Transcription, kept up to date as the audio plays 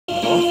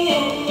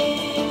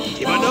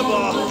得不？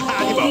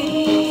怕你不？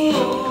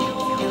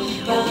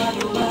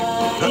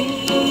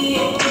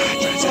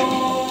转身，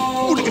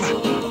我的个妈！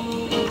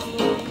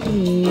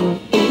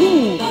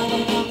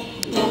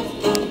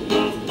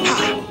哈，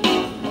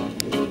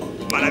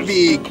马拉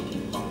维。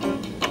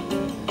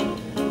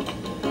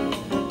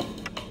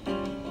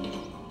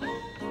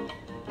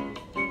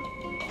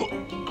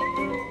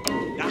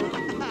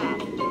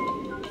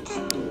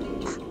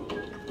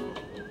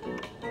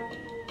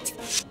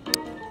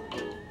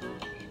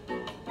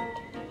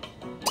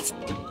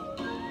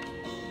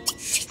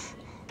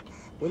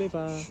Boleh,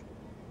 Pak.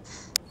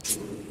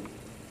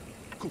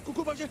 Kuku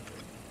bagus.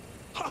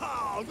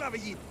 Ha, apa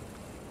lagi?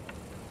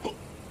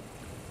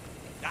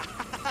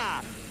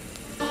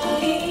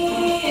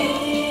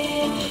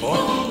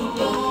 Oh,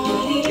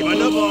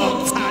 gimana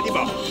bos? Tadi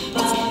bos.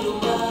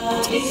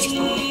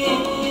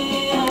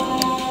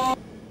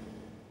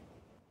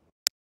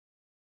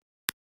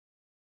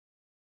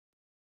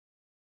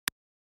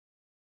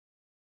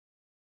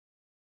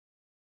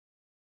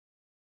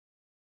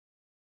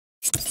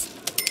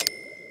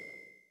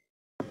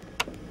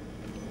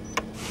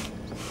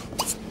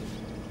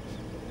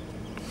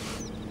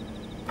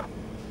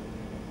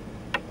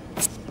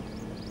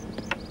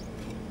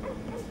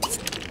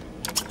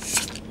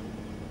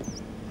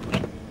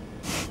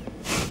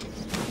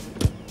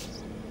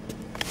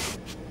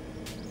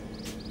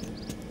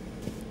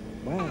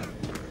 Wow.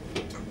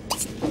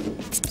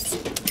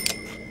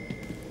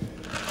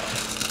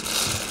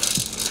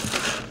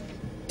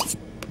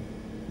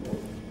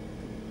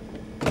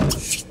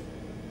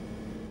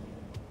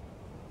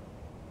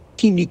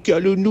 Kini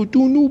kalau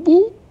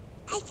nubu.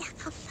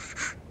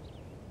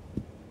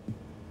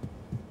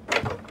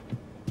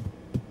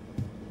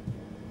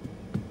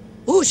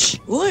 Ush.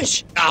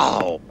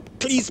 Oh,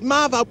 please,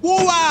 mava,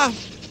 boa.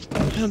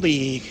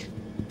 Big.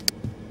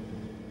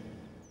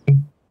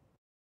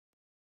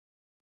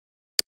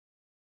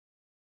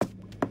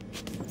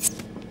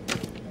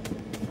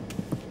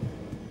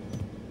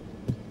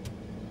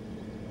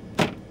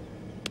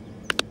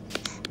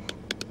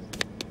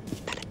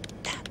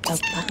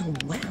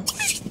 Wow.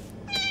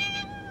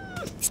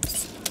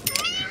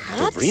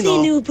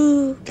 Dobrino.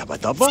 Nubu.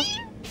 Kapatopo?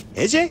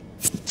 Ece?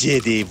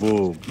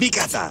 Jedivu.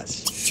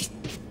 Mikatas.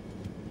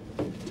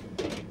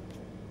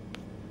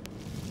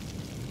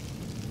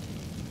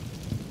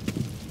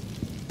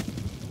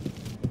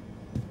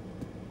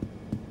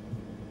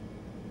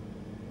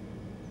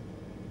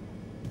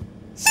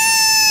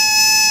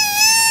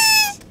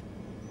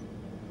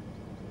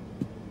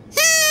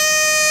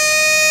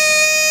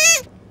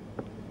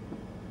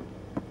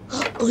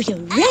 Oh, you're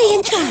really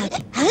in charge,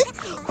 huh?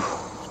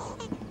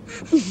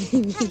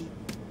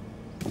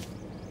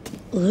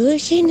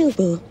 Ushi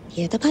Nubu,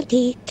 you're the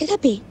party,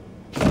 Kakapi.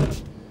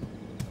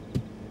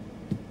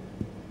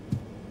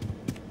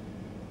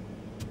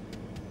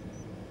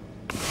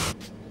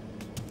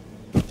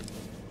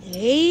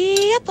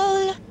 Hey,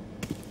 apple.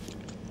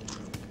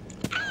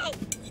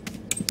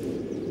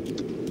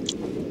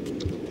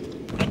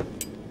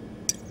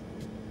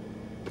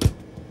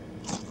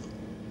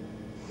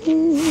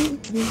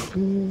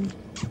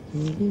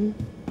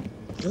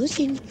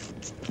 Dosin,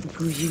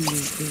 Buji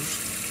Nubu.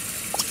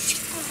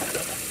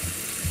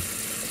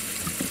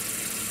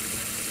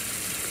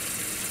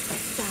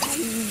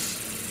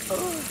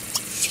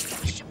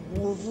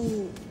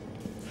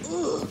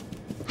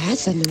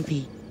 Hasa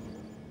Nubi.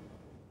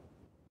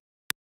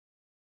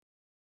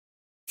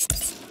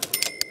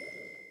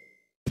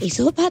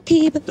 Iso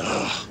patib.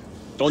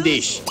 Don't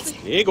dish.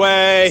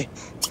 Igwe.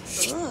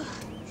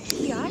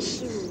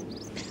 Yashu.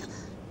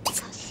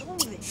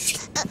 Kasome.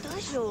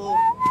 Dajo.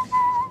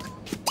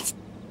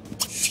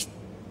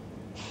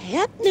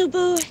 Help,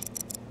 Nubu.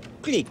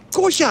 Click.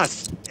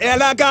 Koshas.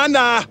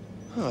 Elagana.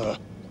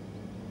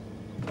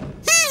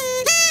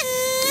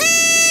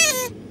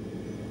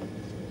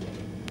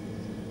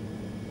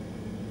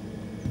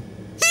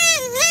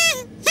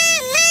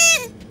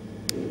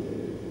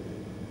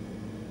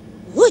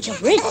 Would you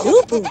red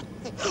Nubu?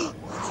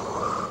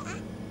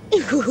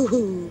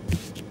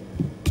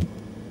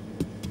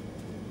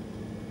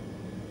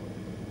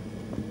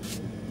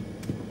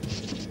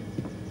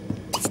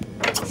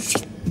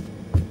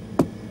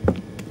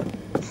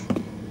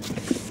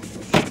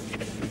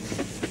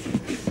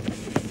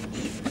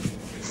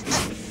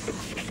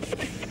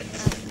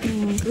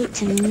 Good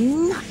to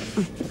know.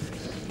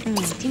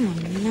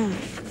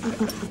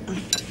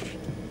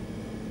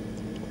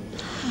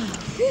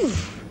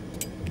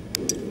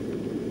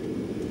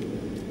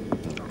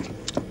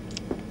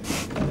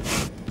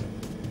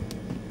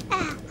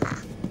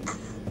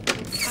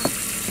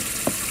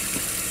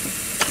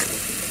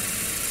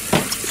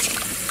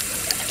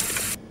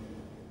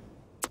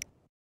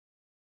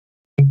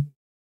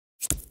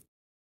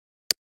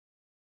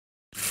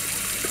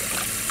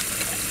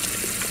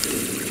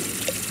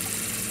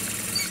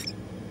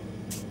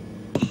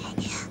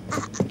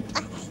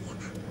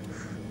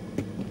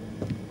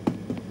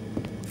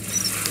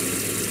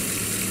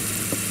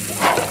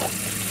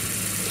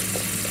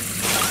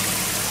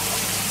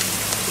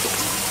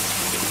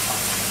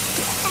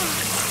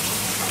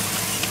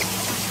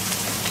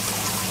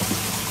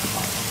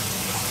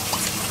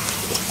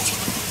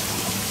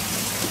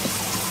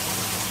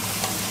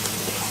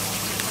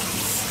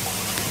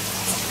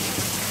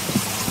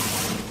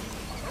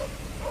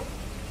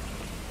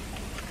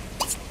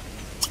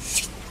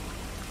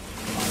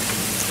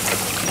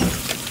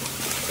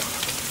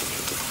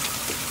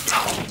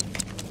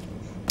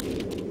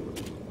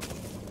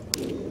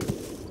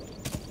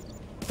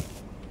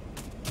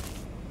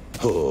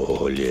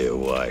 Olhe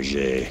o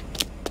AG.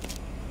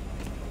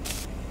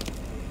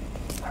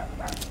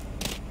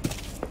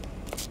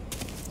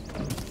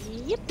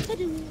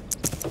 Yip-a-doo.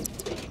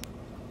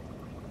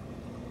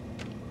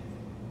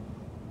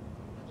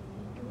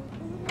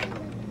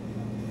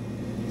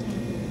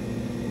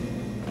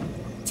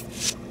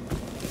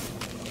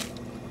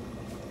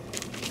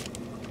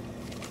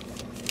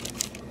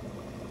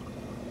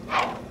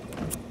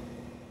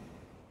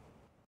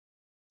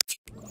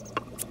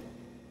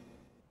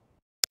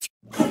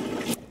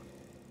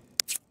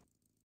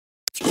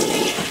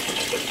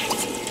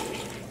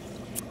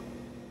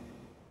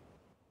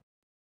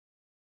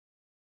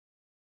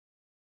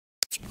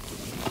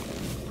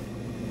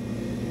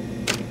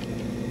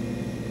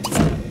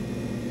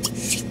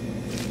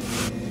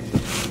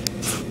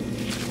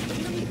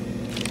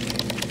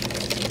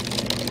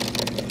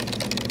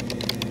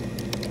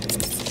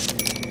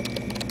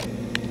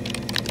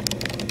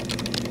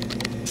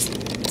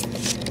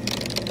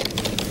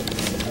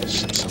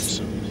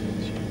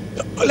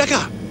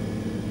 Lecker!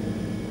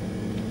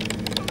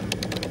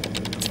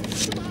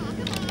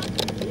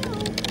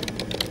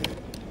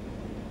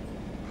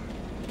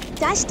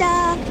 Da ist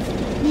da.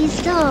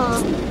 Wieso?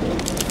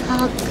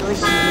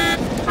 Hakushi.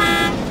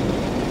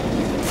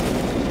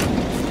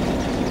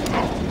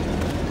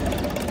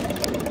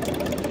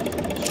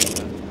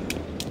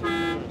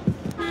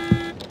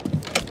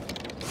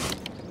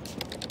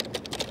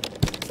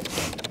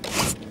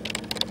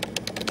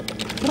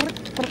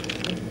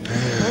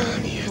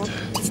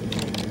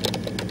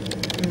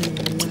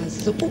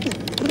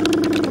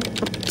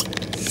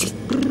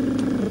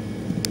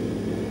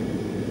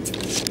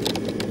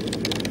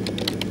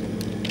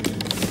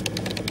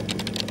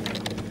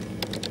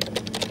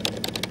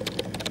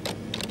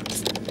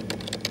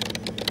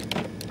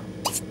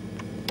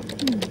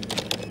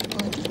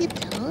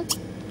 어디부터?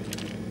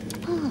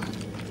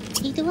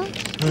 이도와?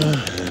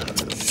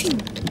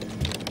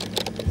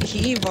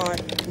 Kivar,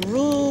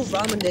 Ru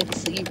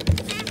Ramanitsi.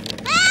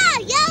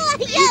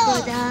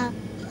 이거다.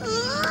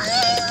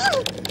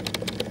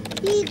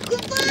 이거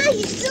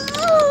맛있어.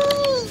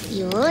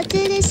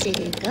 요들을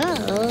쓰고.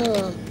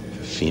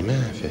 Fima,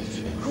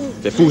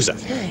 Fefusa.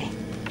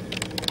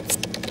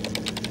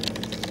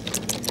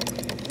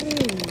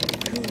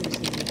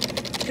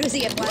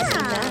 Cruzy at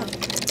Wasina.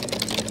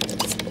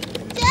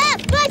 자,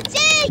 맞지,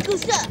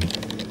 구서.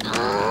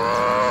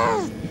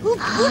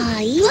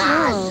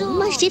 이거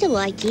맛있어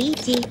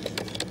와기지.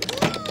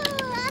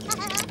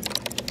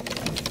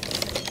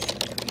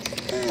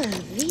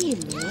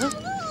 Vima.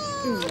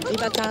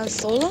 Ibata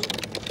solo?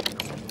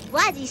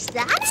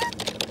 맛있어?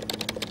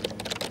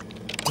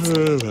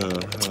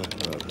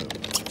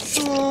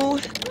 Oh.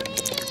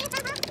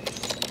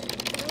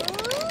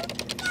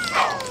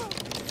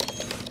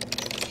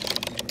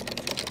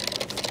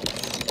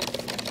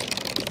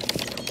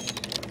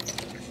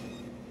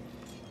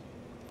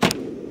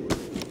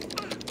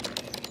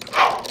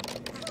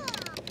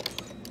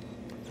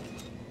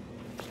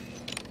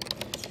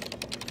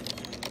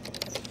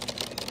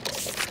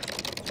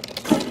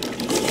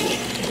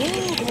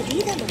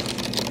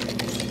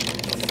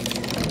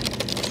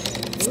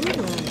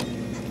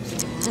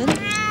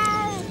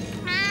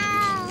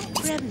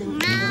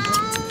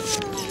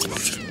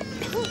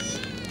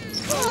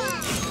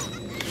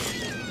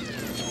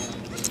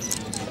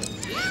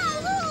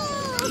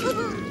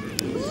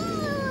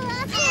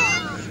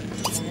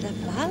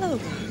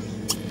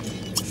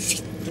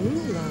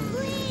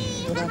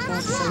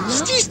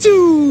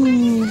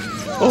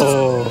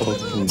 Oh,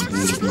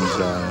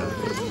 Pumbuliza.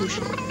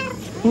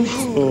 Oh.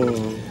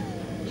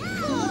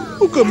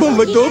 O que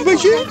mama toma,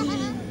 gente?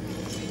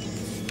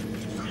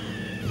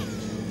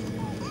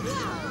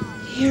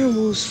 Here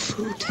was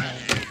food.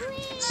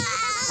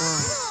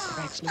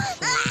 Cracks no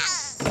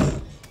flags.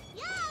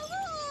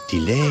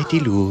 Dile,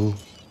 dilu.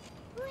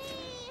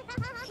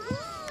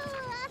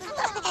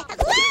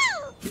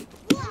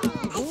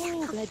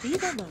 Oh,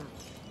 Gladidama.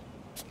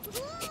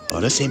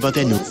 Ora sempre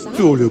te nu.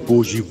 Tu le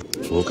poji.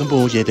 O que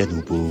bom je te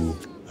nu po.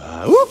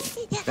 Ah,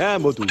 ah,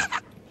 motu.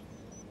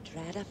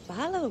 Try to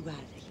follow,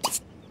 Raddy.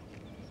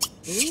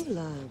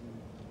 Ulam.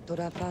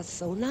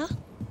 Torafasona?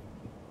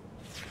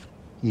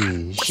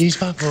 She's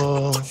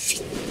favo.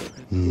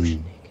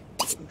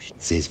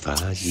 C'est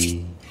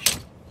fagi.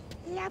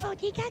 La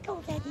botica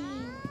confetti.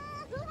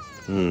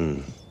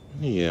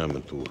 Ja,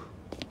 maar toe.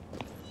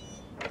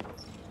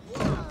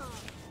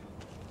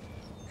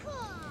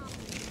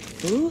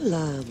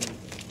 Ulam.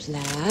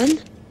 Plan?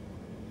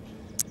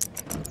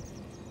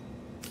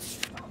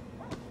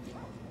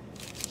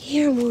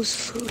 Here was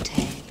food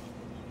egg.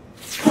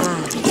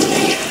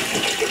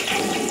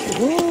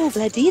 Oh,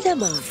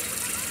 Gladidama.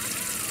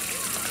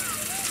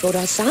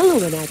 Tora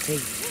Salomanati.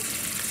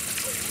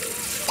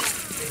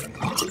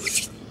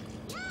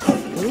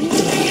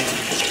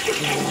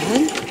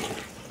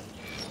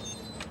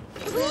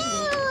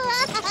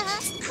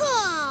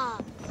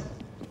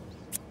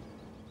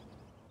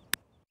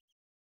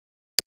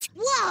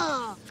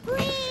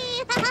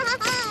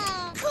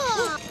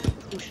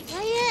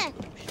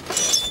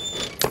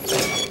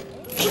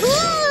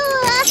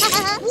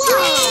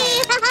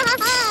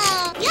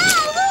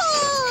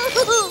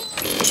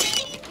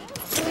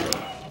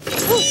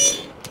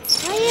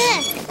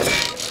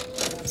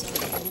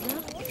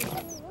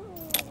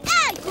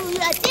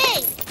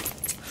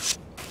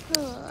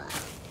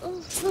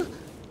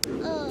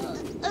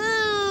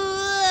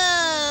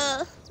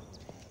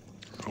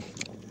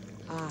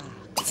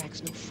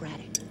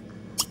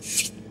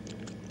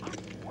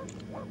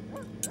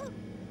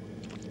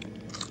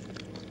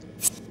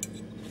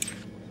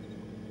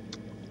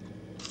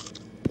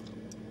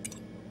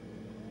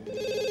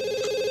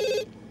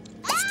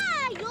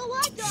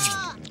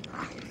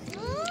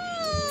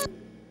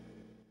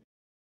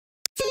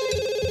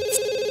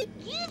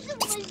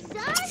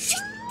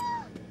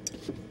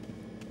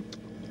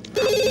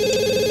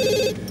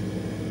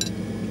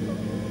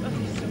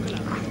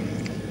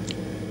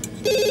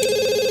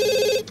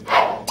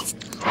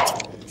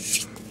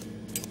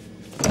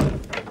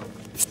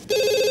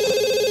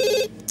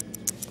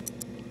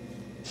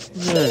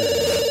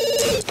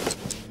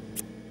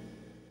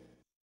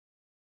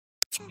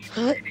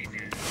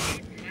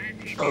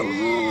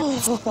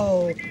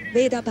 Oh,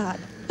 veda bad.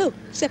 Oh,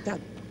 step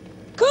down.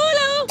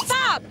 Kulo,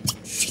 Bob!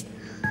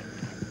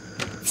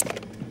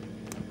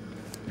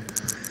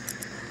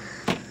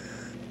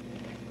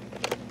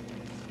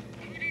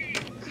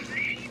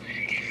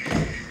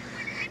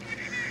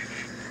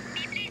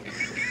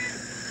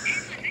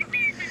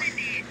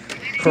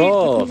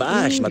 Pro,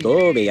 vaš, ma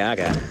dobi,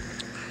 jaga.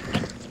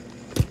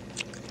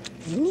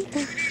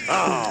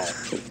 Oh,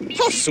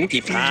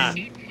 posuki pa.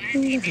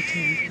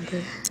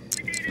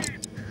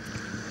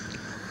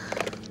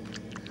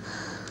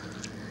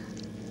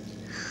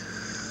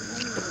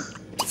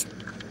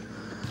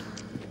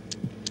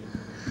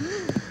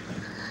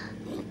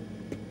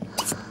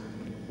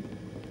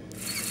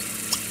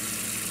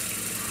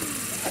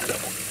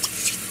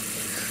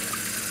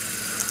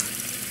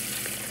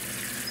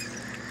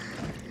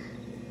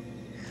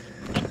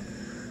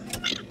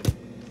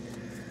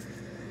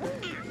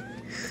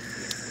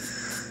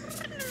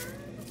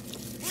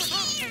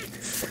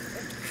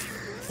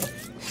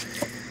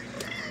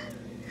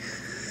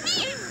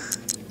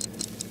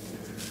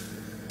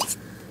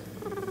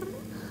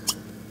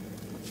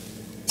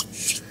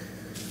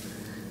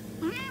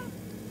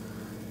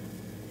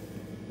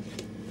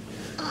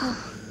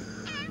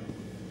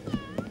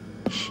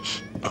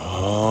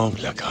 Oh,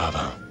 la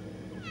cava.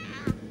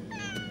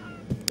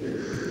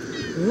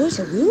 Who's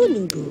a woo,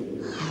 Nubu?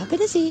 Happy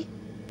to see.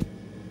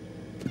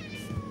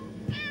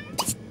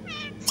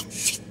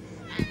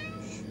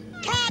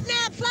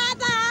 Catnip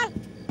flather!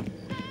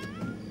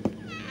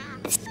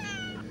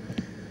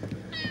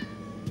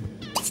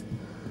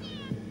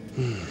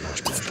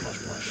 Mosh, mosh,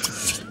 mosh,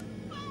 mosh.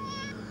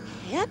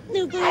 Yep,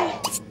 Nubu.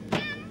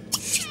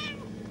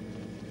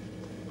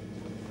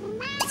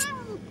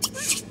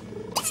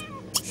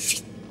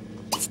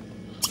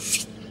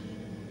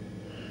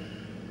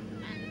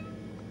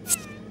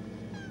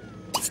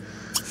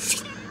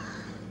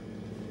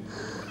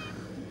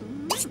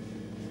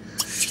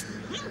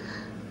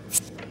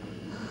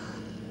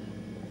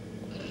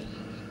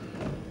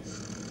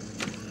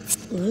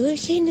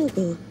 Who's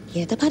Nubu?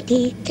 Yeah, the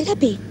party. Get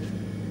happy.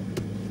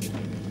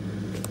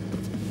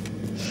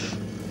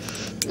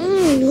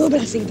 No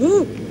blessing,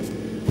 boo.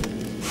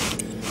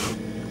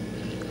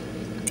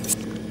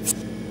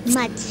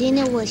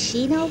 Matsina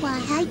washino wa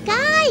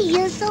haikai,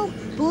 you're so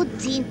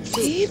budding.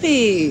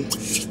 Baby.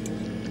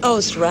 Oh,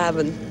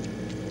 Straven.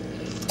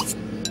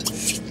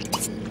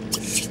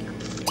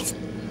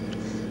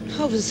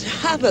 How was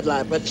habit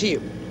like with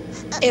you?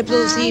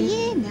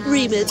 Eplosine,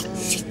 remit.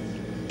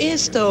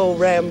 Esto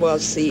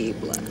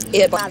ramwasible.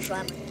 It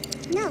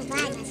No,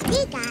 vale,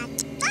 speaker.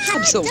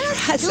 Habso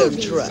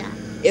Hassantra.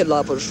 It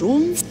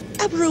labashum,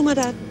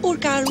 abrumadat, or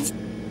garum.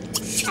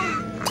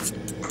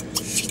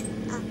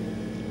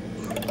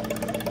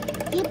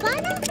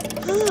 Yabana?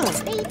 Ah,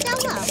 Hey,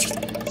 Dolo.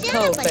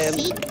 Oh, fam.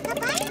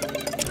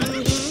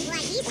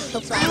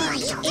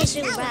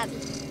 Issue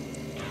rabbit.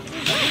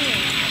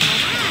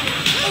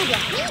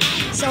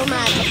 So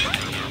much.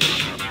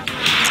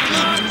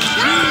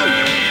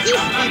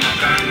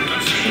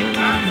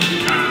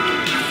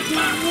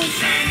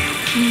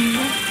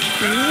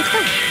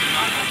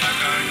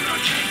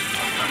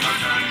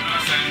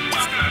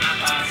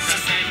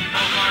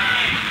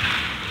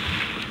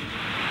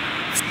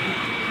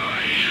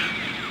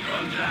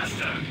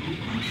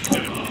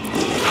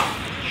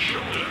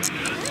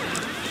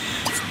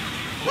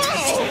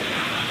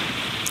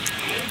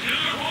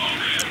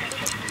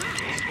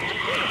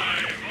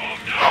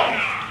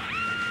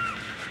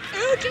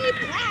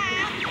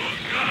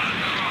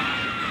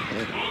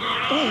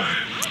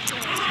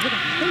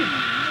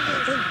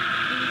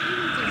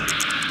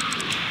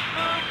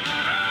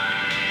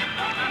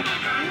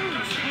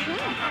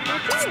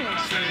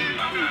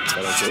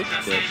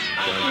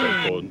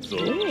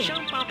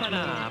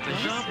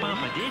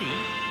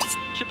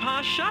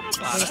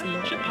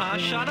 Chapa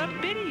shut up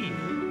bitty.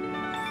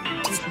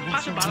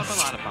 Pasa bala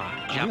balada ba.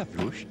 Jump.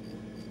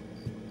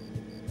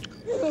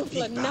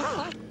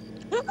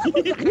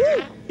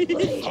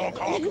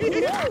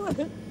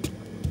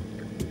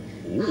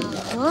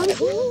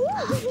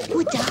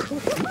 Uda,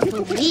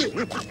 Uri,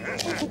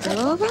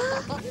 Dova,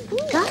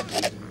 Ga,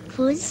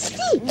 Fusi,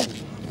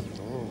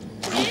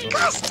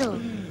 Casto,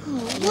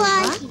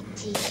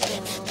 Wahitiko,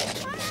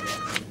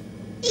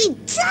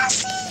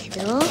 Itasi,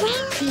 Dova,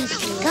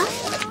 Ga,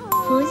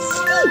 Fusi,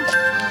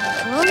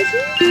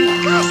 Ahohi,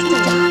 Casto,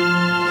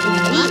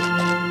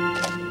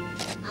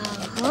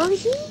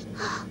 Uri,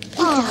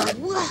 Ahohi,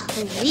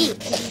 Uri,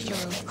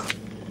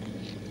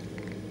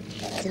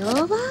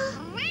 Dova,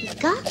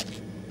 Ga,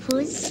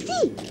 Fusi.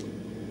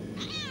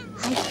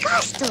 Hai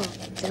casto!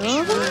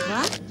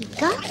 Dova,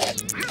 Ica.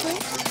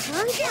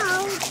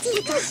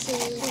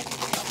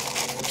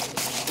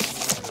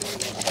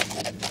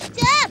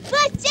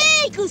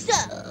 Pacheco!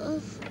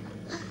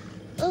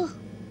 Oh.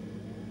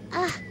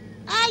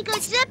 I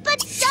got zipper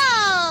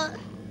door!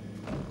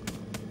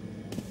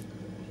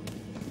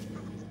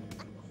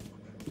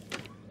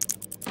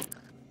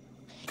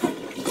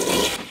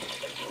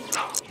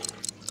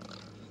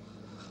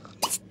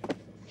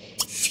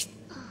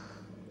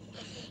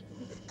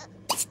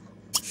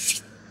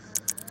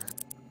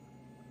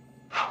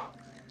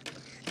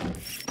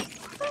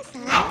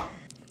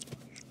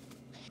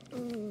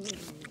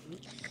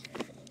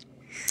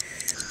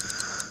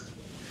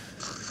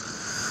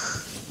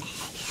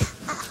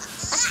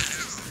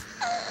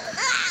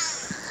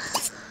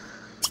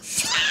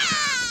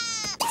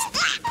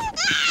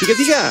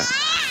 Tiga.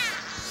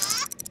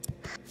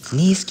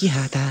 Niski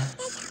hata.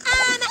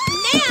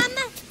 Nam!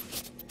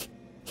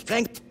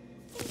 Frank.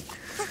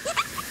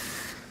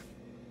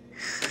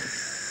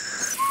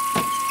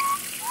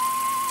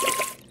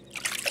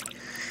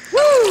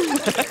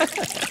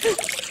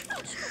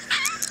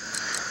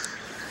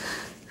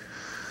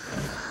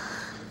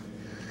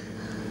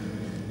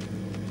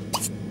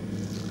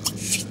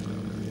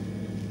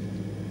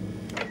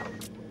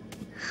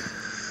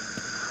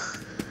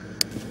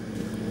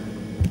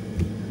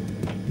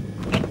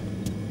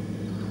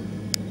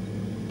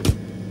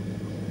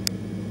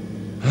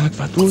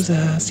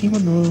 Akvatuza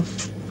Simonov.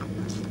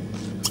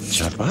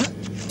 Siapa?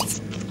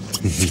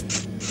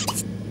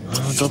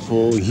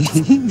 Topo.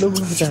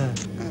 Lumada.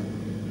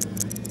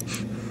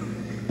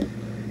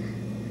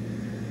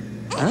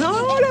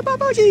 Hola,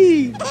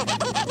 papaji.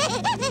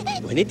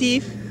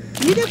 Bonitif.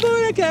 Tidak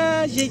boleh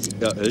kah?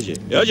 Oye.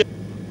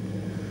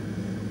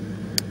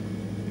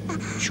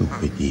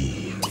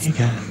 Chupedi.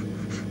 Ega.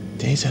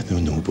 Tesa no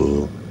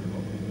nubo.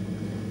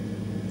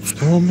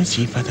 Come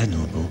si fa da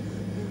nubo?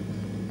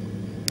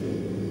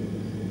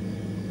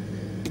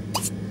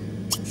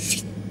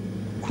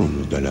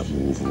 Come dalla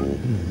muvo.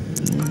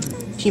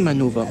 Chima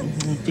nuva.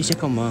 Dice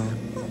comment.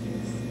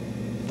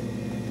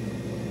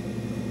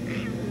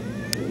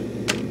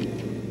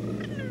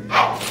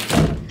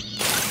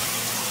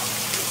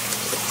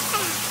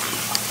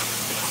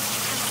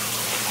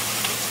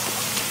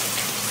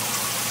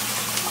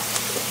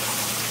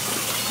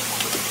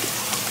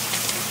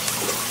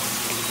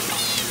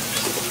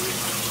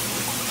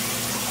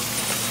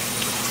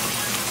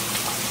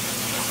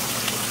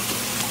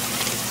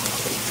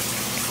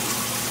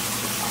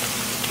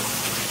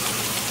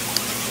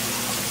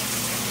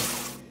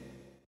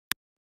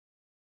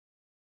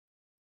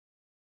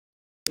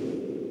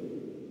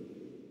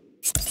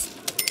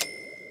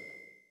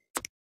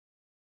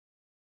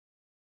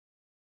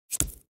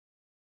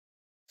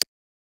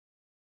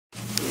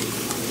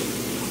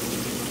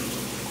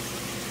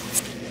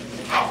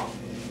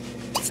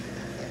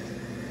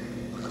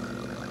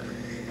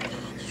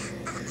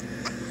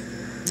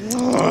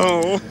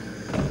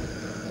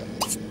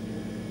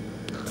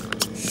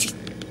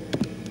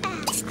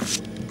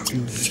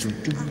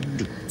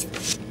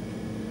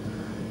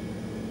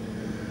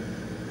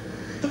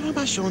 Toma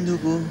baixão,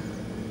 nubo.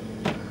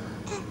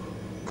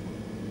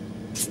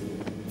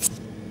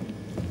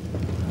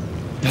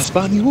 Das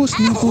Vanderhoofs,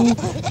 nubo.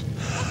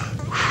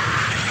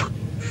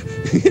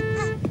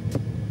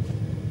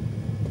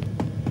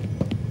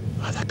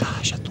 Ada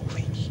caixa, tu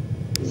vem.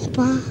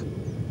 Epa.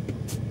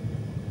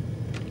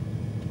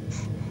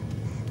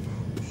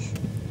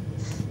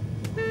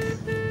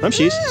 Am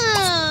Schiss.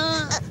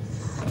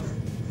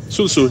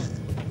 Sul.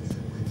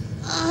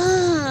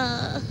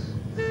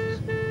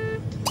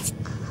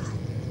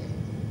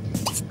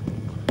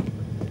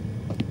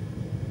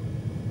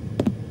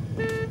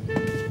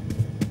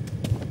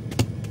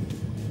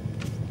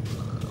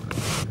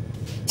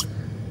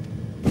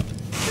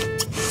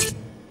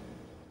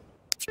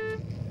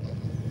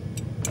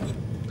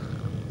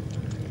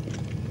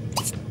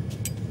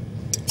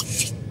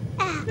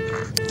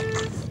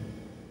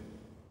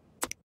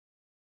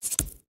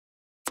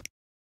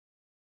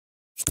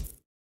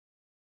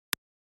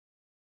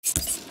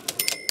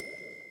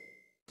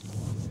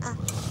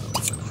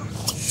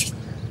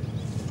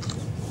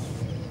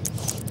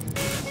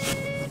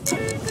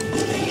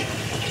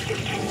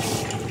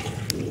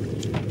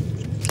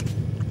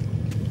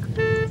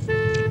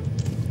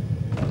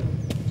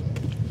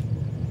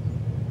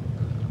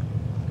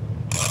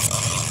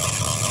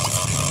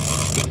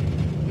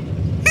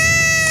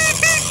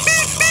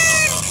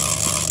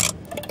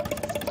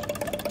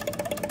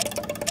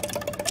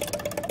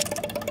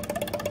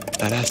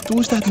 Alas tu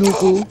dat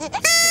nubo.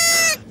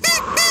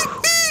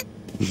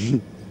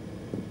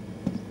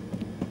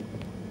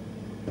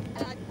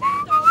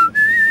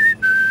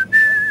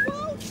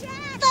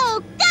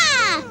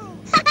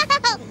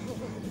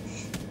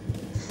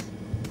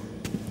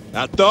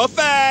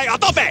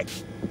 Atofé!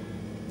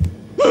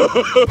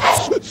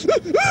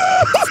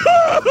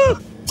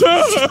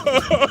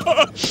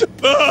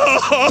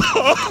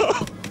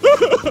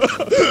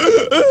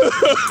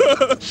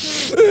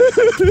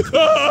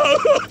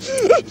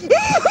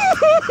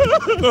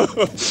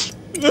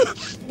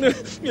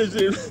 Meu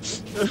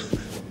Deus.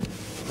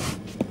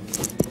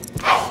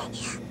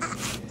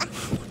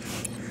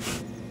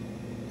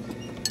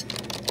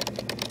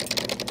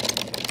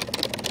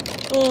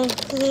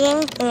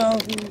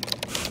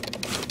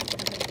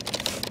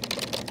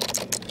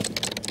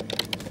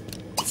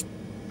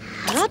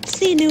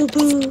 Hopsy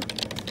Nubu.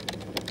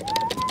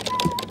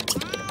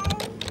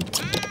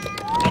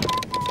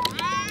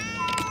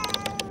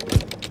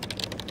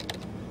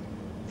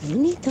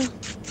 Bonito.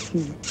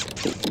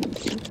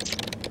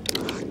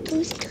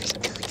 Tus.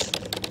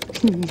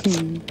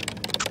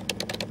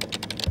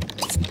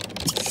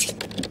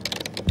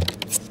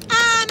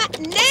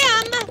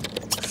 Nam.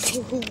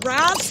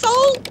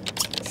 Russell.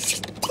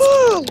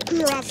 Oh,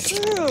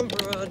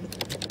 God.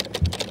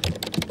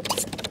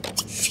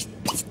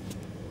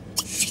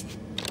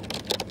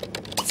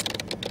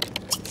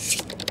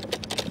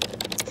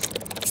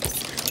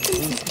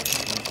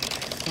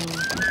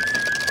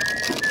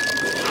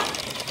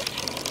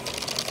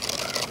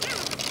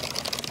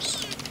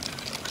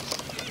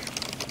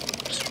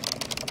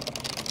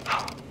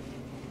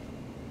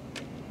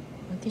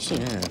 这行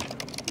啊。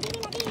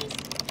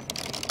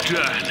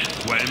Done.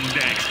 When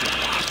next?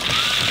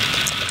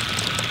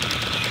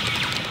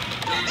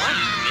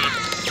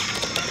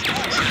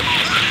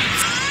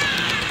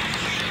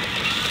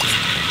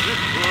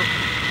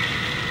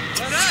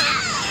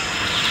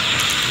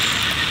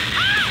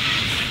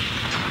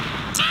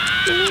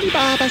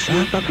 Baba,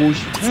 chupa,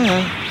 cuxa.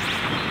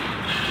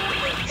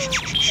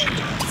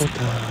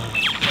 Volta.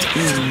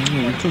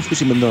 Não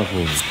esqueci de mandar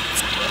arroz.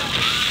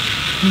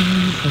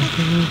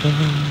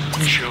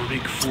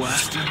 Chonik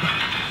Fuasta.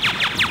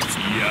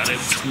 Yada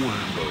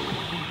Twambo.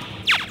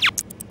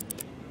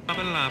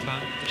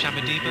 Babalaba.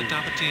 Shabadiba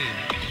Dabadim.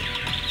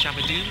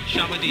 Shabadim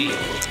Shabadi.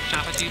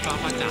 Shabadi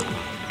Baba Daba.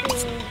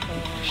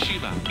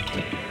 Shiba.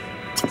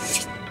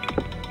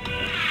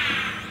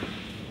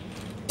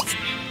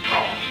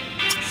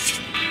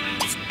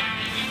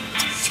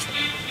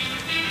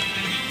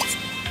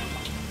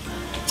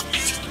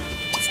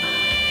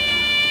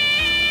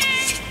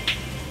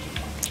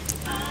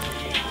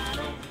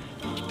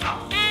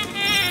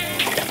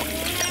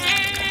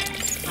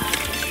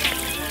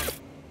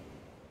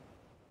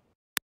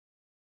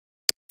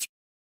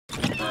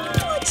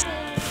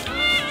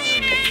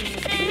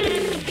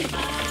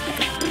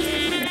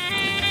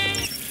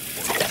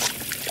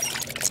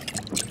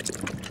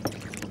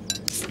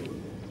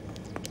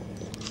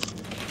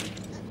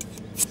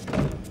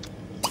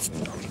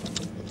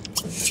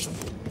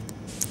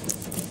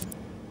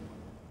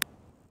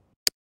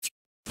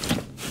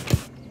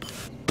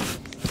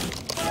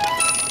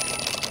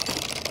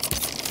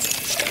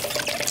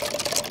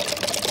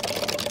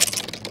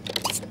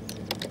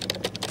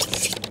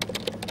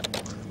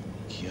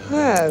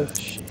 Oh,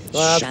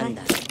 well,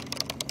 Shanda.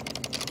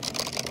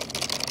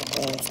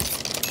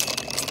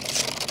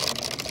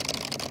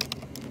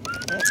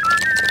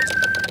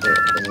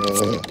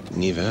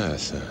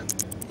 Nivasa.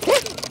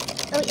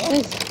 Oh,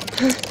 yes.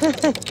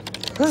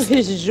 oh,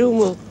 this is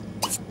Zumo.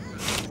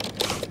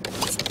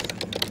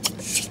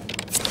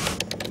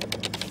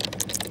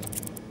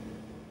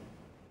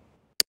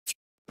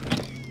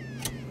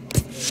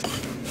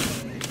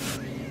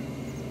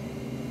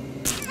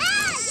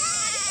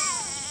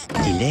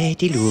 Dile,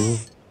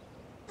 dilu.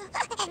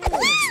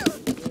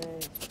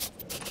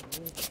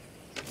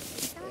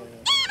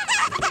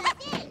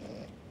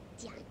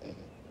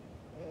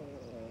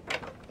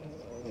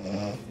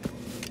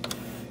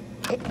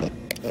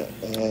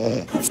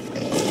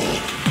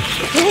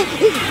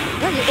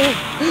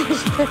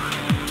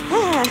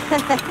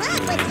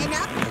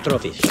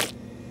 Trophies.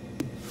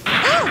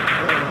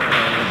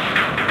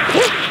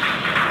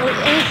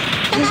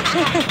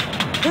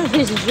 oh,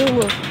 this is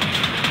Zumo.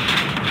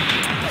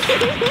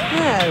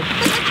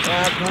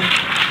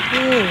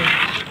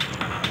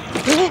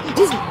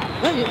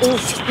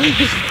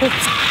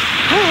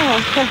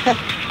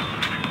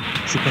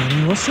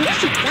 Chupani você?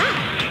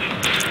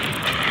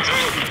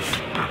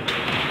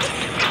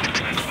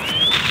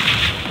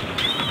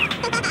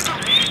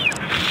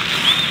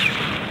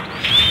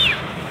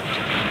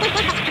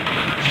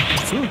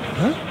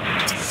 Hã?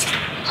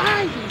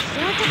 Ai,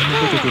 solta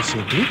Não vou ter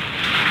sempre?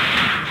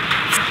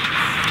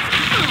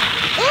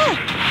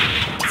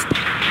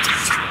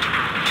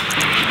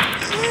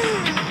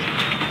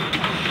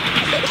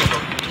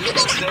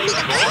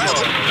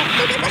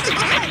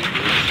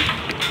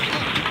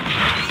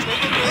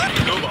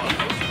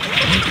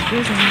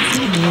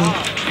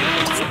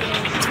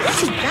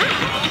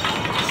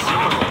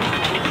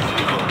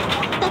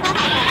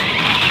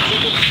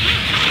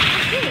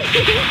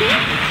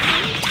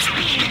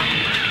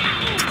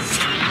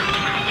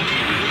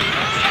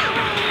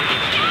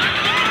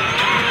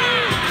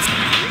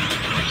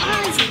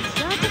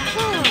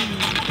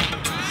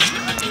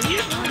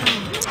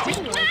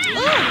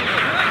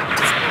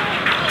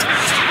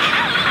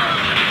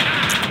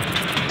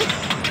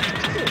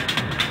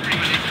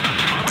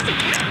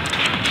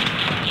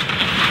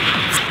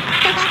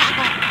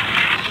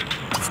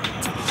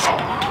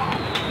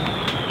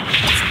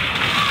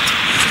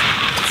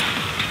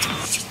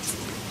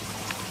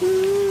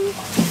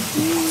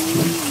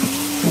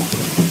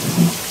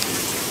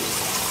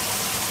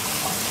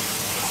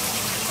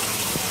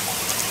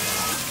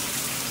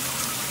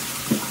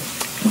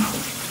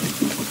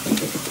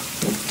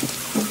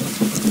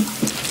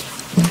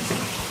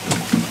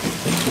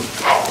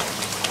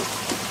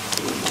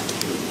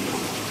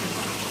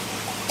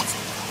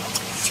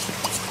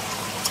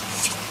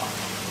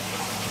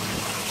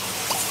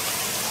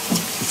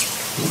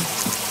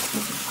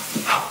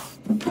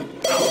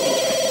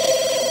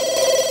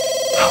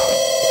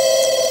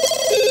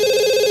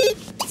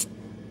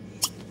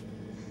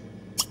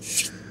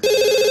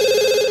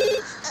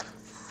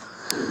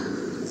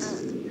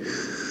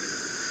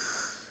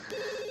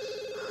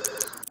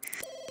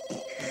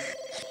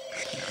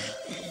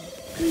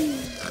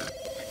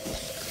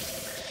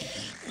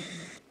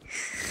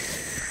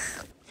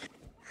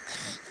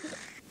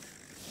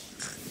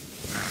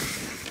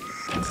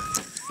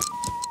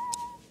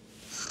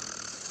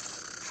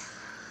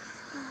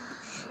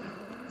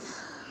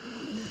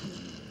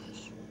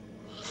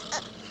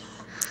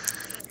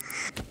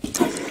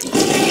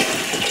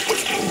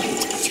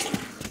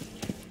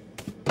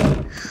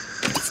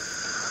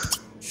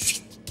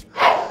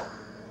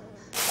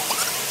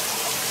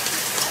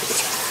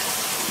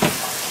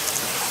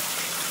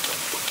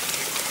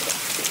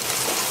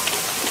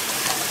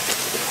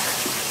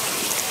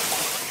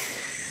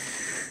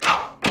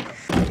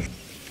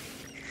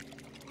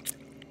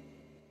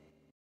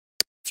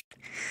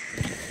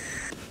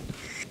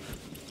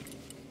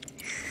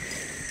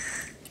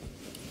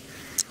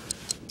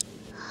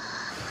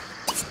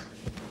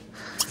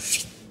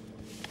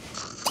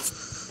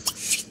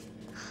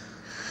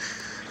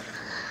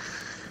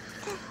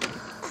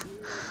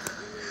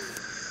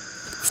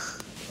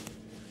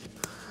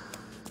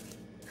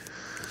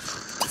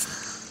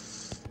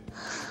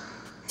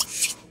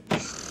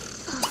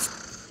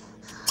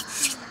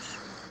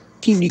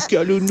 Kini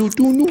kalau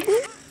nutu.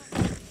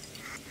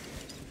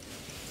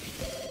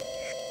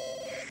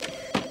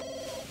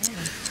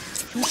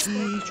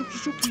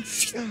 Suki.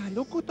 Ah,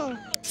 loko ta.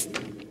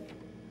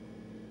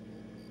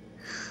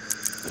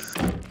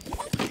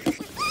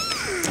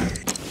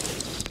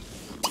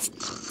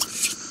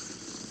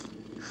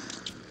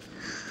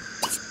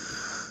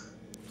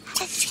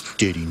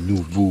 Dari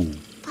nouveau.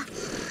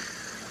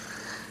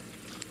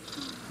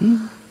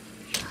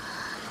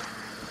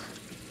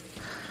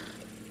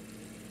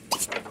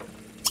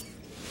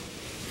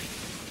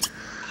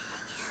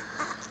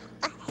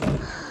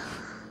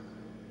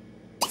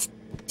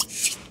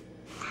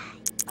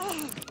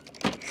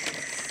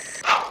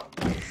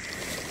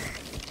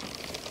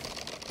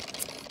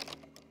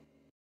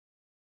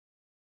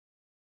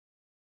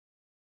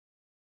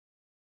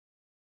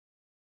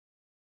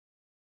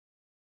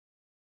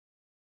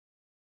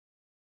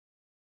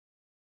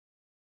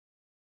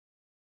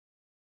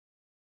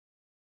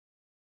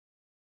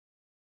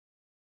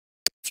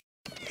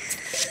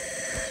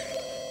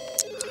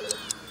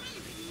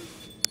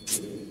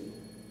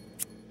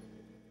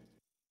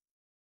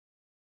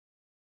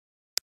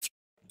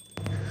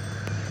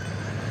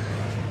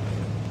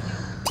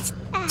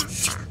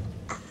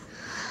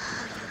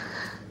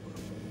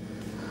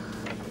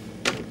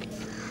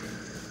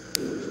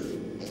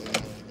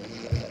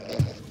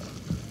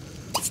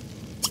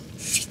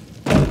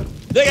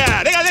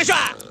 Dengar,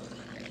 deixa!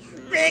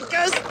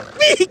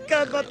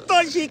 Fica,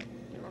 botoshi!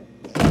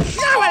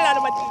 Chama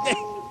no matite!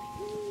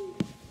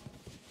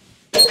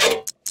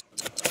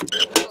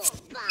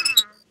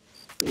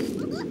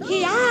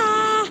 Hiya!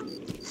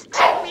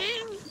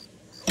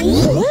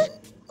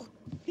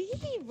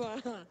 Viva!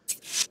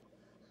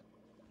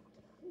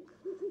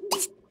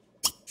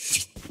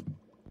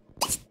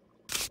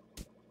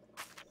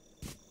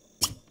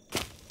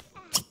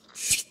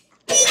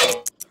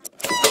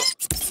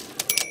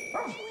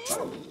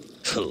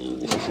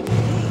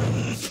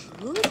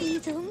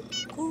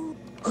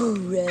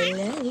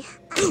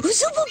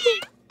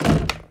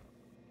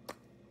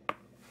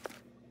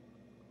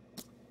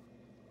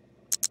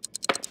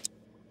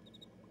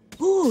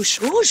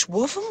 Shush,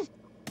 woofum.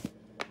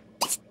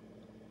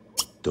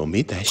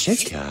 Tome da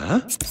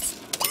chegar.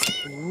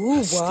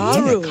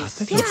 Waru.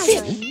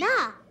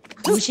 Piano.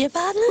 Who's your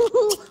father?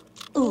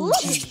 Oh,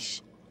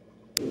 jeez.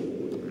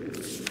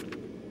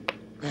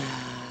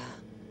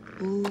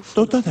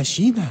 Toda na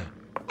China.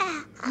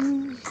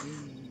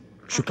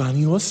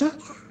 Chupaniosa?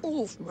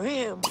 Oof,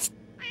 ma'am.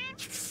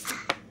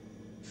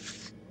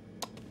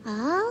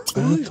 Ah,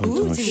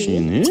 Tonton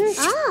Chine?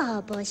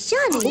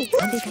 boshani.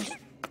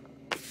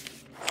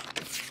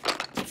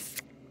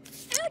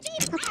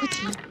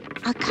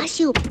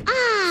 Akashu.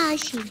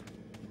 Ashi.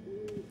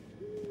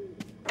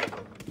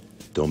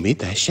 Tome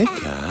da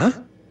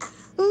chegar.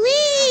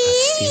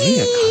 Wee.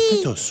 Sim, a capa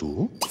do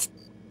sul.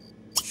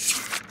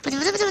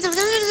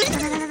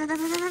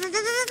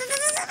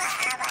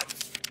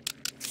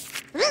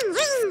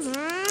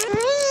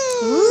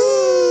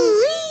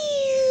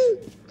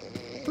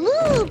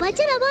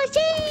 Baca lah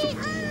baca.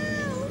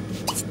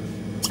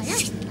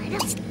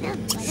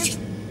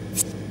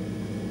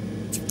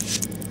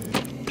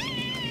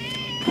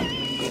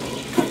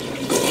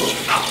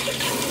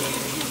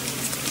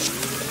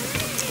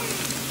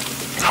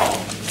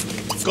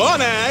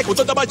 Connect,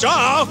 untuk tak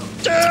baca.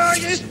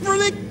 Is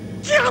really.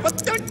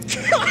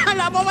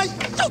 Alam mo ba?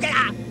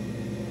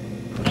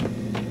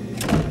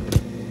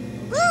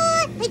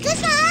 Ikaw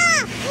sa.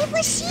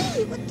 Iba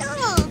si.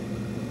 Betul.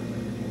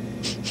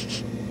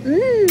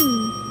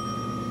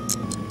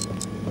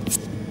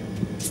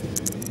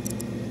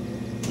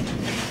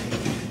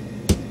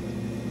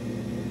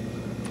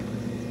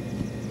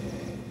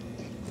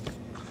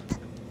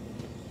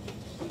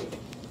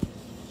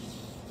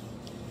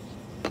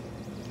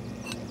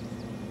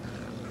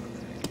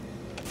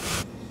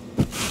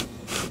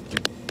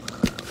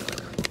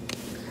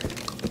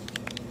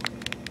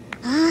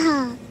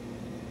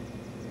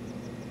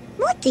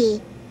 Muti.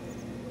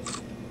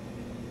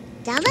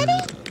 Davare?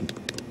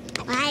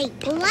 Ai,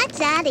 what's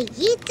that?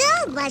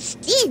 Ito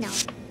bastino.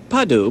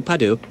 Padu.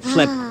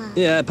 Flip.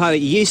 Ah. Pa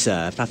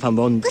Yisa,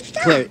 Fafamon, What's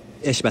that? Claire,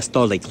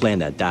 Ishbastole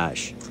Klena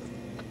Dash.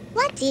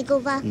 What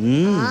iko ba?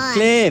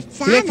 Claire,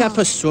 Fleka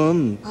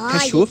Fasum, Iko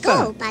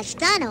Kashufa.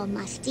 bastano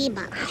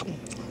mastiba.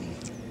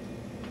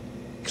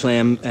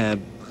 Clam,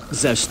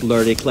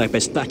 Zeslurdi,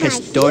 Klepis,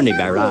 Takas, Dorni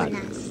Barad.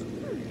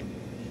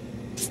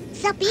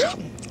 Sapi?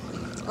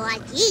 O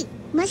aqui,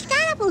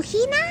 mastara po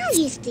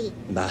hinalisti.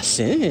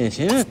 Basis,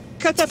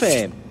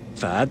 Katape,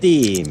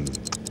 Fadim.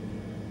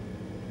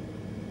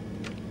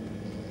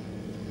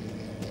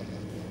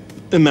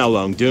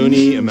 Malong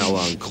Dooney,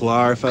 Malong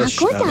Clarfish,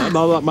 Akuta.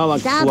 Malong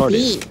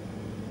Flordy. Sapi.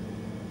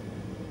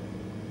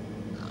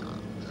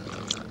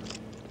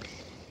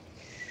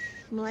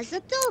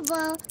 Mosa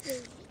tubo.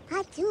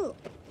 Hatu.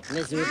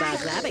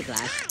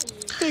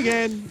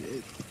 Again,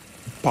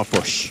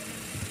 Papush.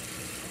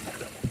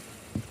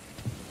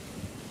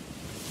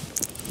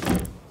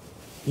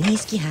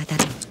 Niski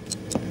hataro.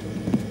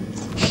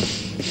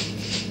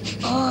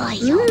 Oh,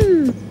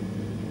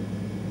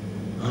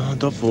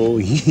 Dopo,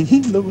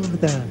 lo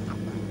guarda.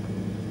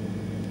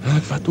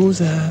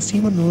 Fatusa,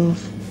 Simonov.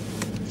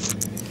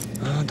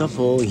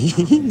 Dopo,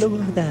 lo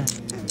guarda.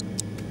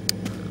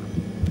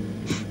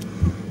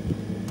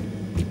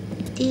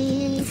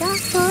 Di da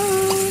ho,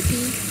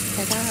 di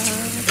da da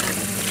da.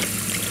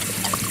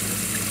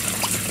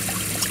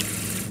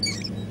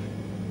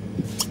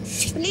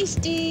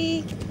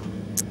 Felicity.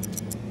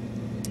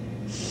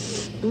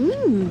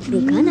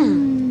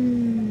 Frugana.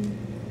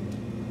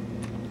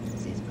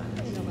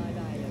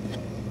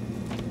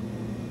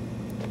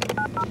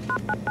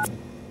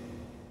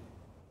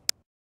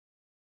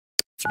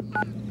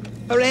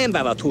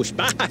 Vanderhoofs,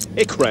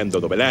 ik krem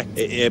do bele,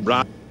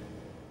 bra.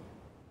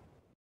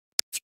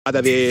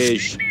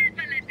 Adavish.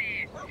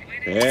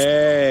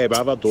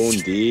 Baba don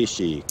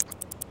dishi.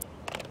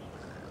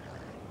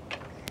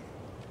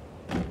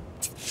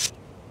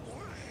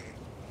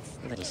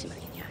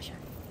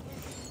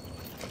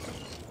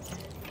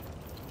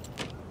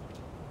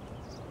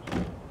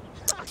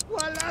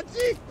 Wala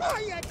si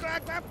Koya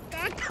Crack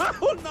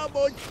Kakao na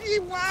mo si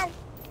wow.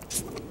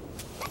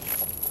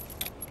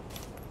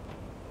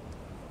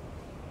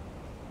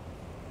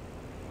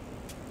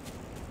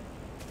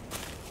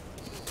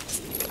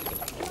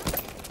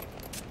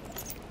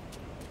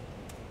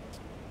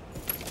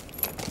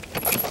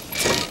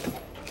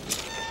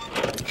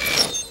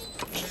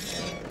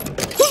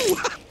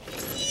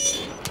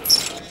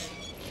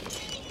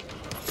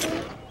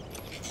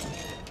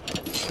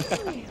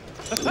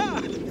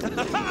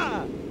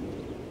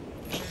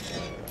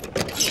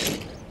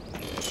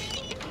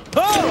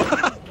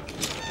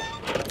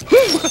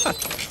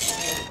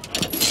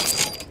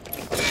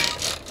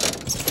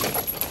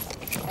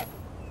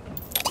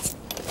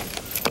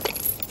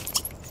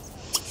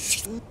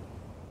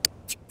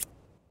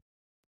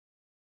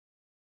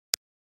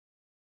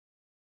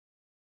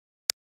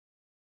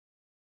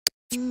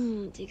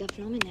 Digga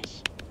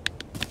Flominish.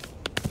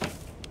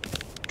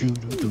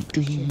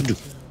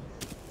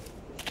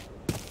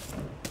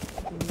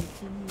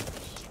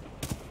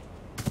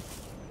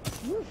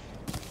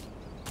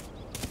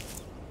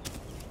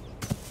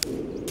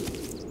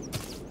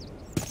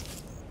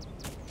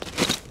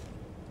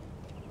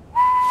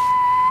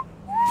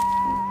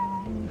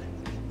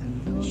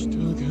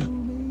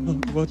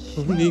 What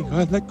only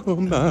I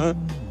coma.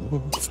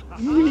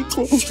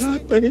 Nico,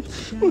 baby.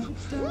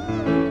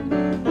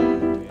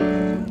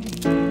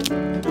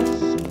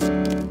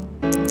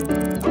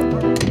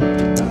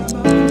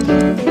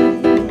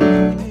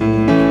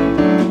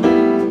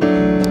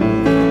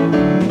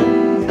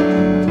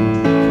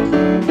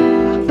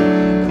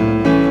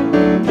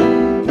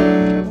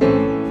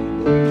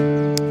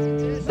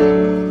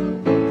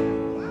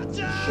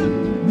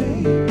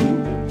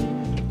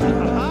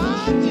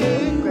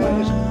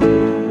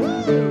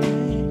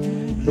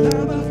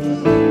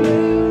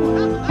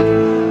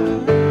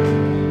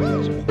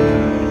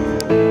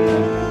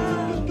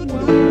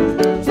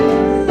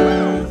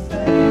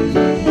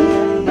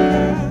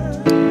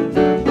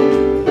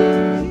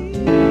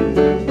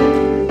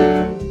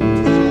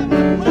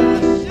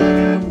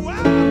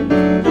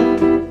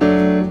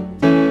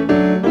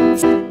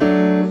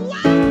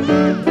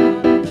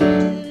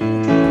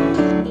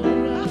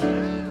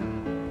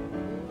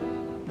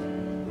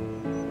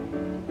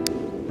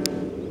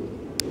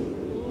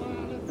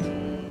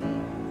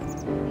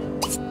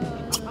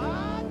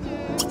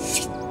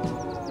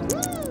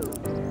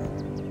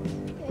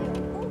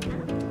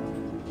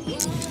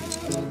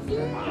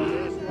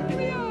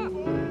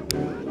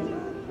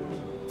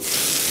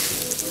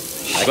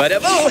 Agora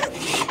vou!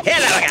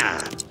 Relaga!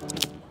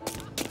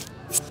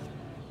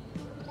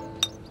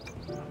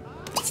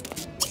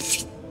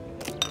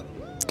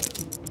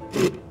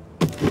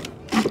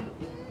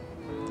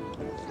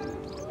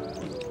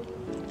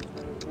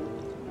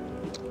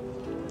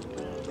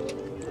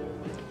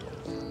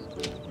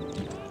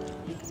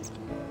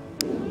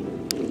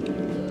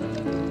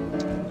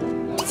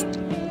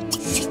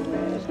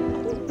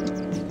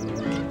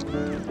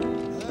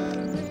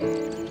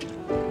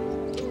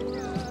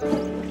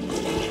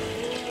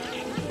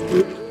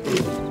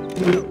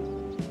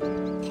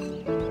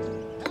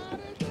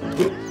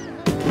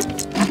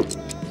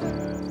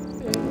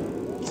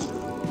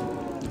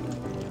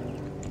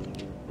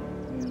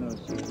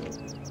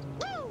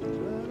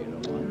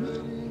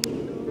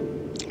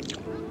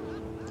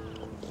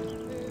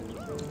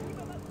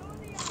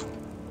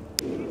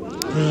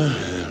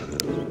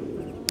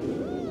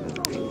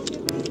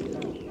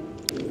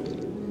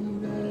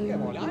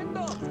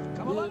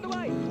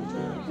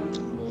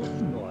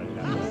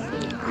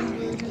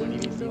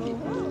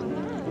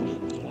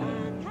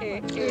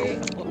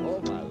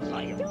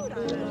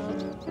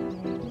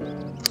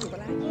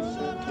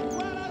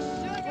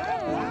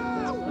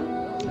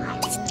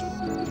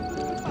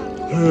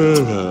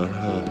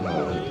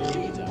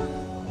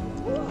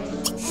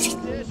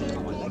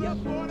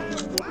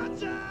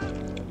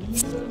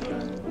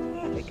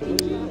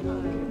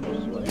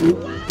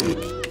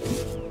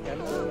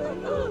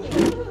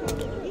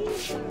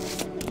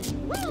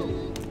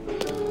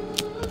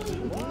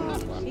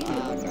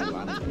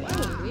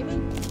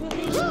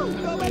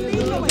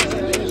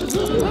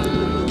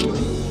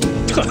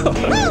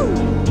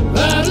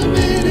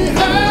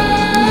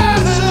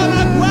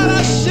 Agora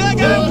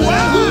chega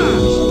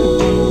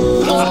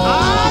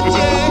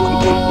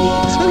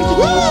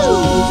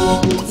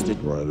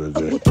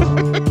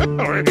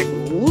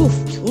Oof,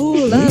 too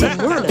loud of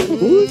water.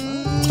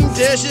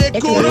 Deixa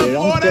cura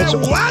fora,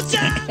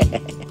 watcha!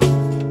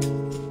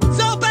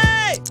 Sobe!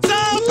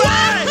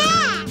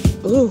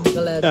 Ooh,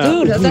 the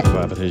dude has that.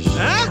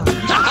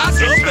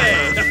 Sobe!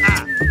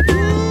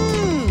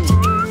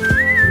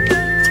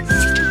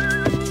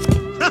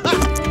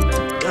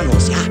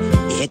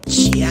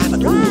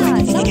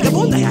 Agora chega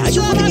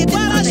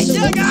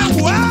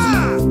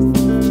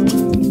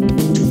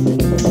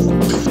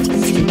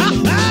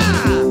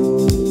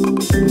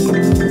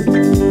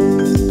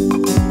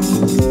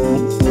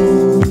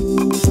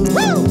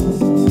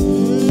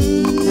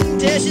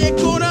Deixa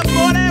cura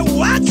fora,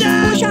 watcha!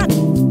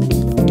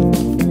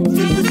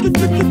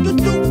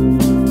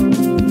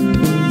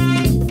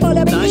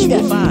 Olha a Tá bebida.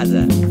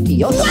 estufada.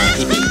 E outra.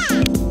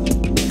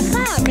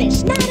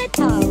 Rubbish, not at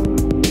all.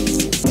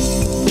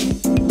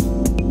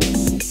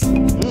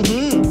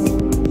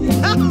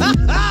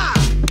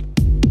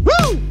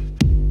 Woo!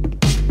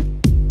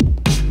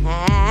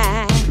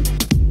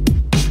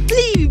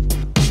 Leave.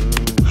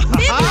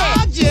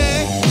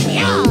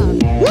 Yeah.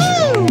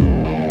 Woo.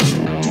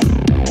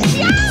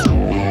 Yeah.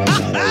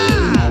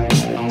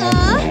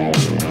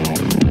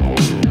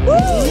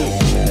 Woo.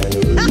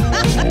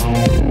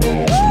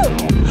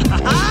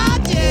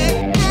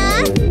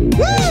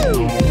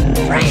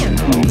 Fran.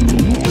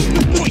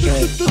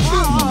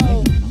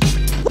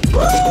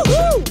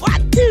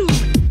 What do?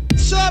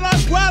 Chama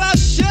agora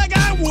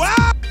chega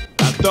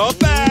a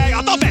tope!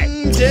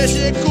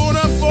 Deixa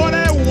cura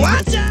fora,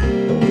 watcha!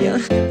 Yeah,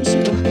 she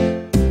go.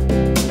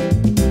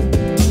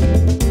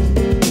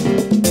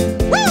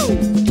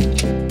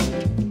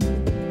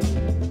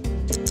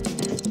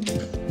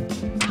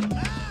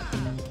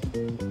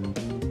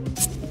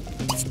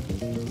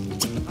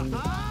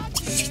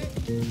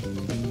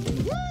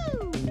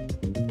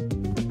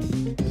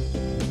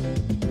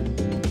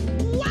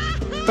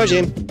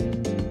 Chodź.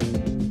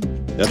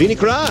 Dawini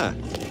kra.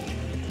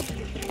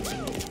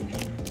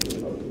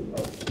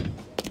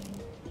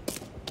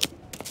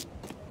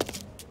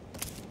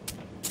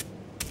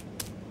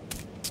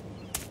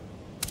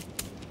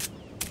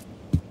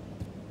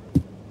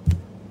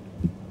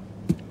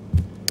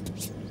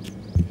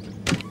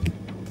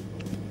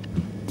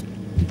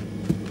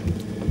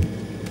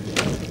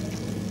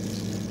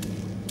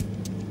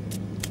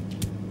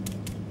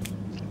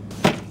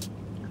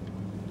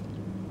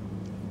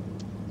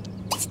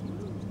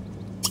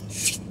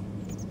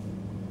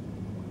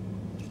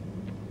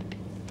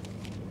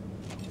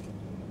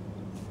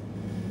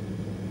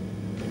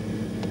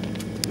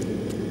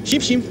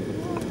 Sim.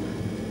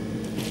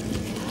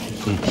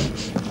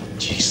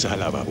 Ci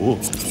salava o.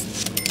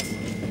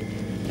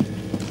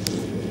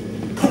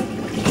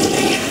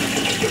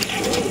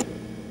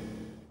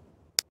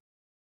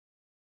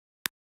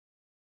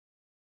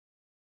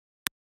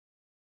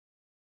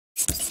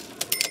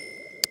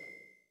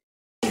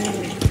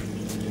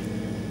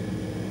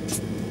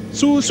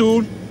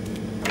 Sul.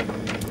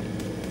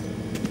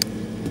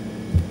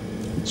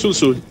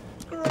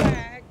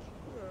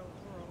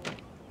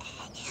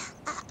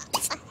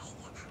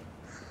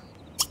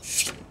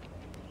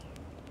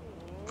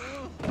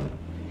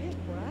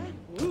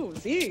 Ooh,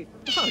 see.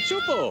 Ah,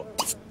 chupo.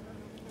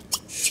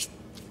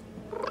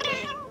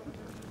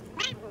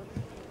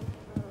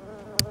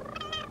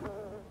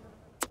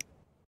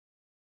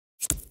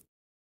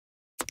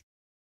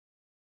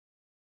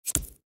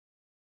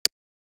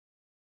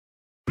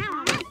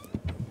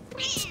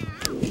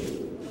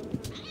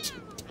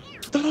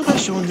 Tara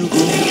siya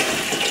nugo.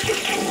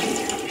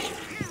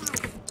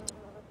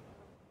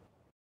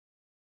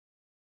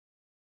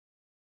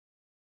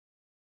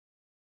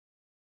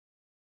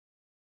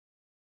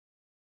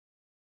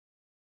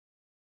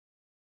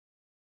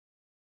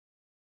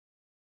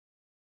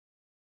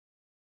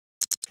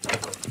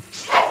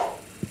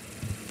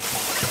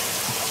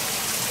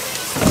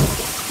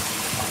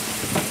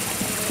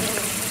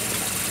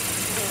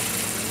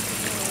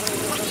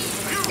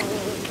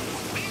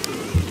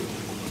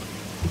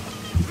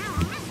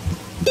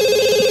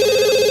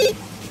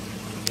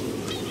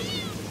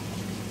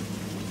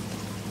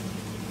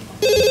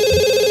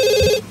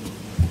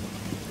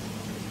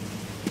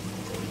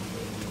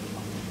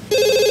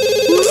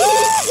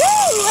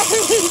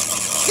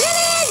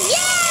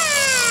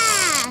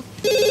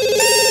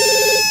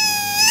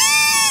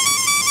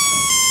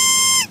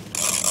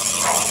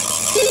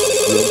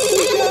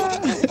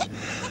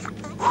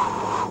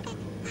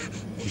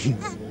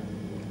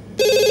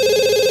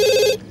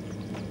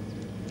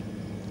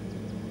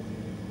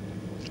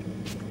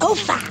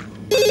 Ofa!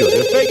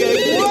 Good figure.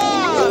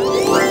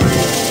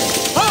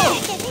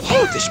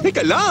 Oh, تشبيك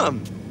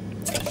alarm.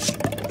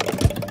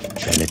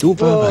 Schöne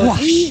Dupe.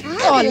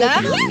 Hola.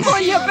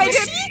 Oye,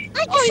 baby.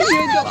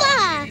 Opa!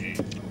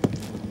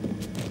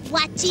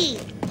 Wachi,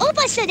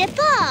 opa se de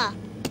pa.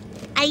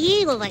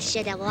 Aí o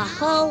você da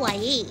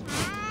Hawaii.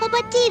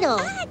 Opa tiro.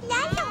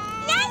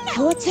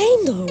 How it's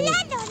handled.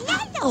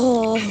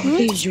 Oh,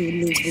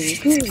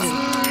 Julubu.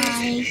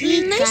 Ay,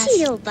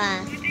 hikaso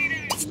ba?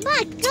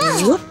 Baka!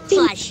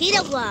 Whooping.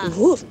 Pashirawa!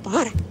 Woof,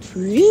 para.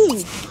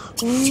 Fling.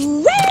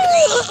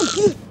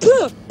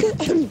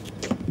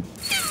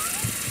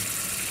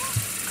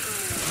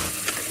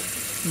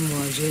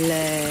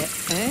 Module.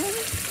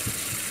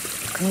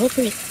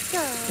 Culprit.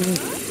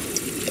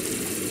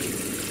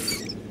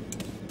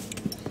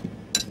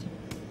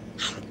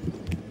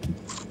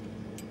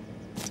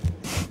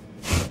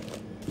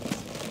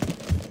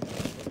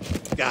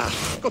 Ah,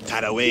 go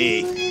that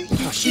away.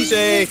 She's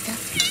a...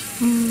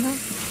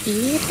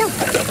 Ito.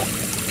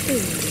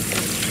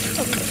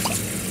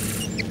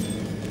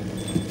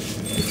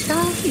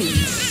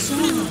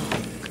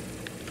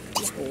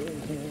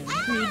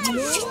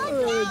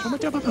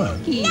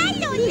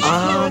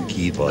 Ah,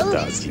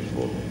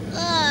 kibotasimo.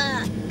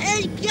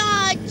 El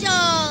gato!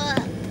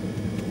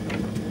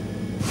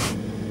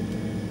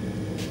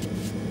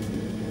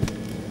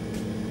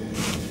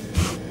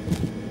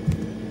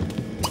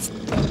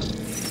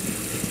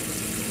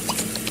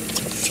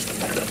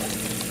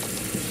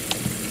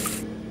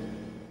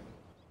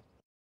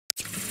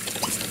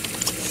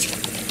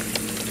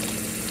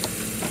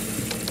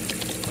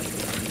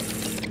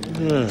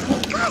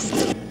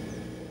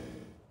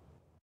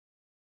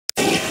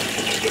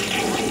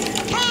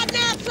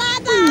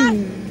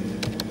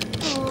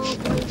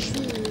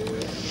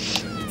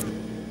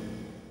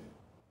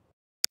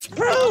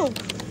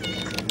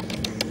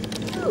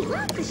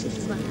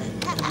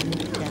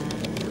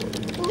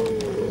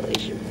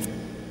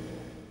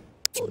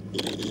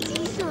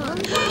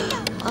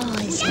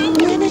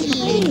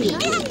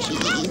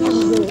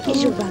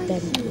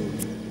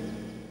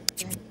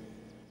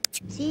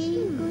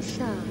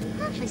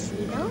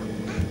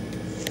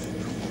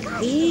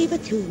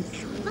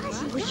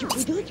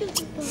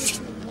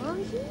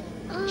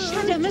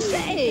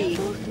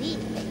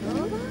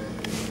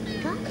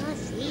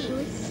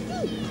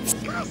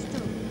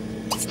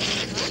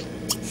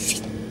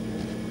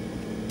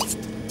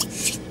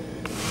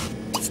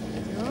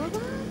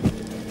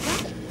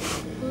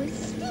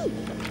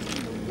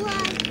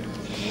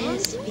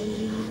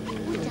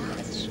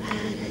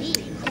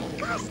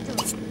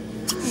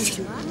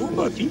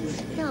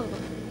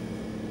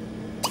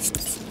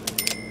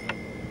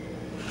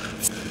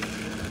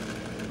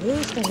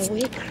 Who's gonna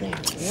wake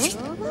crap,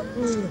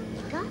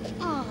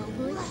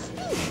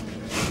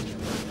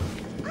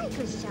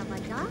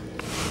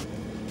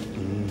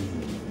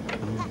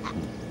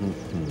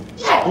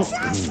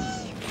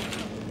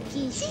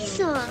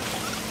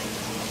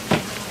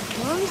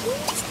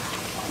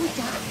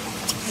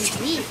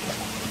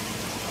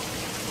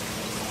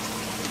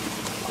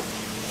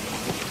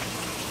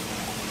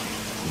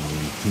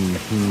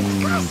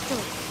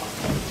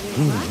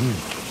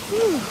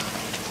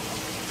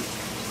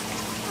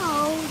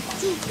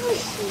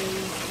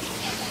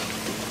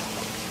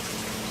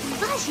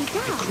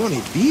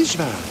 Kroni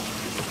bijva.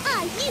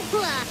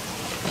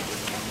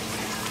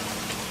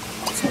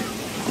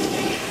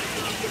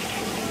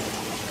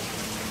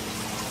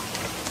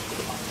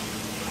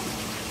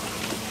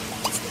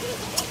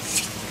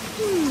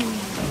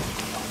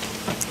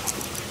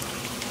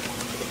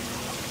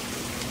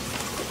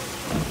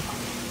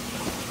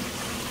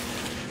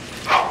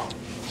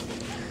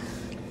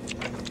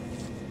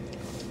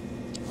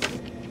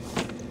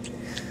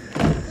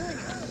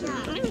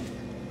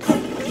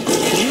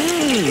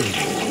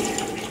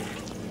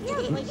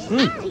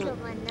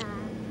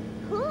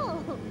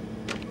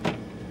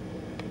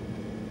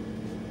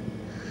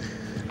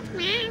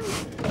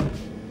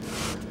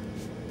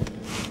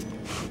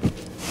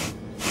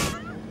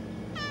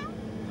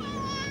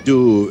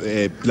 Du,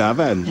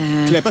 plavan,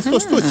 klepas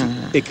tostos,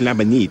 e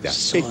klamanida,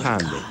 e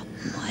pande.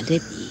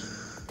 Malebi.